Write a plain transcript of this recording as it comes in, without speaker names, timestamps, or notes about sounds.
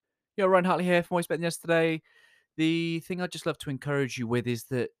Ryan Hartley here from Always Better Than Yesterday. The thing I'd just love to encourage you with is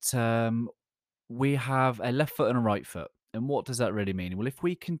that we have a left foot and a right foot. And what does that really mean? Well, if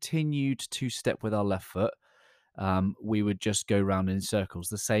we continued to step with our left foot, we would just go round in circles.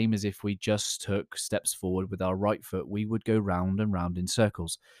 The same as if we just took steps forward with our right foot, we would go round and round in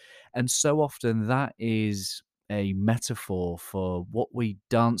circles. And so often that is a metaphor for what we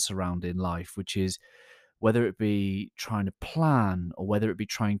dance around in life, which is whether it be trying to plan or whether it be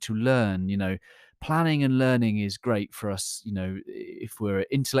trying to learn. Planning and learning is great for us, if we're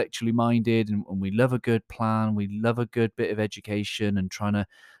intellectually minded and we love a good plan, we love a good bit of education and trying to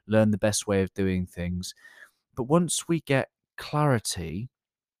learn the best way of doing things. But once we get clarity,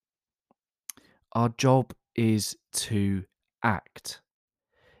 our job is to act.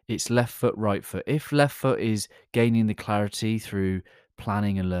 It's left foot, right foot. If left foot is gaining the clarity through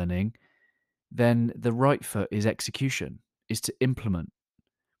planning and learning, then the right foot is execution, is to implement.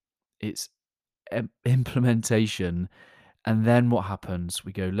 It's implementation. And then what happens?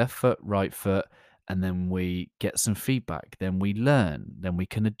 We go left foot, right foot, and then we get some feedback. Then we learn. Then we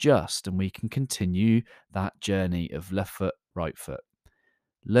can adjust and we can continue that journey of left foot, right foot.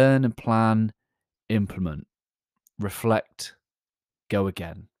 Learn and plan, implement, reflect, go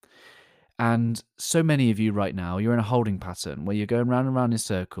again. And so many of you right now, you're in a holding pattern where you're going round and round in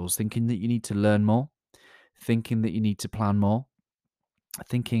circles, thinking that you need to learn more, thinking that you need to plan more,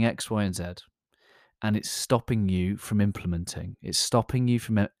 thinking X, Y, and Z. And it's stopping you from implementing. It's stopping you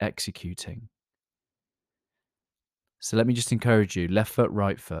from executing. So let me just encourage you, left foot,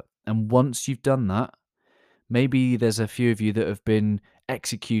 right foot. And once you've done that, maybe there's a few of you that have been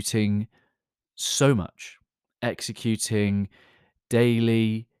executing so much, executing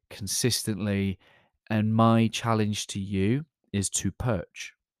daily, consistently. And my challenge to you is to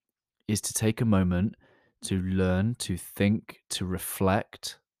perch, is to take a moment to learn, to think, to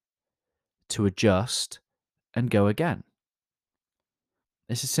reflect, to adjust, and go again.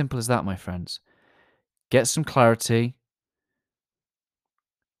 It's as simple as that, my friends. Get some clarity,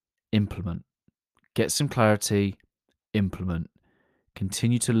 implement. Get some clarity, implement.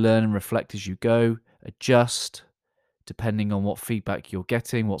 Continue to learn and reflect as you go, adjust depending on what feedback you're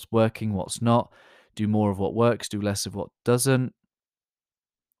getting, what's working, what's not. Do more of what works, do less of what doesn't.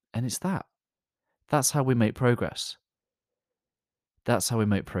 And it's that. That's how we make progress. That's how we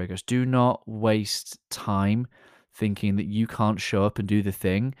make progress. Do not waste time thinking that you can't show up and do the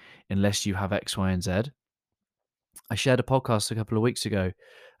thing unless you have X, Y, and Z. I shared a podcast a couple of weeks ago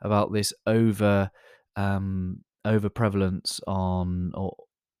about this over prevalence on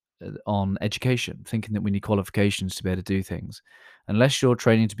education, thinking that we need qualifications to be able to do things. Unless you're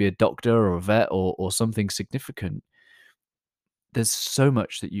training to be a doctor or a vet or something significant, there's so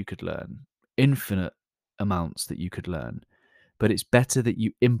much that you could learn, infinite amounts that you could learn. But it's better that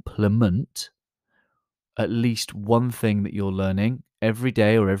you implement at least one thing that you're learning every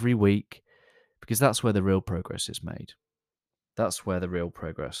day or every week, because that's where the real progress is made. That's where the real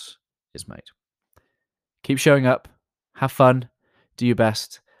progress is made. Keep showing up, have fun, do your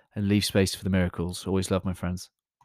best, and leave space for the miracles. Always love, my friends.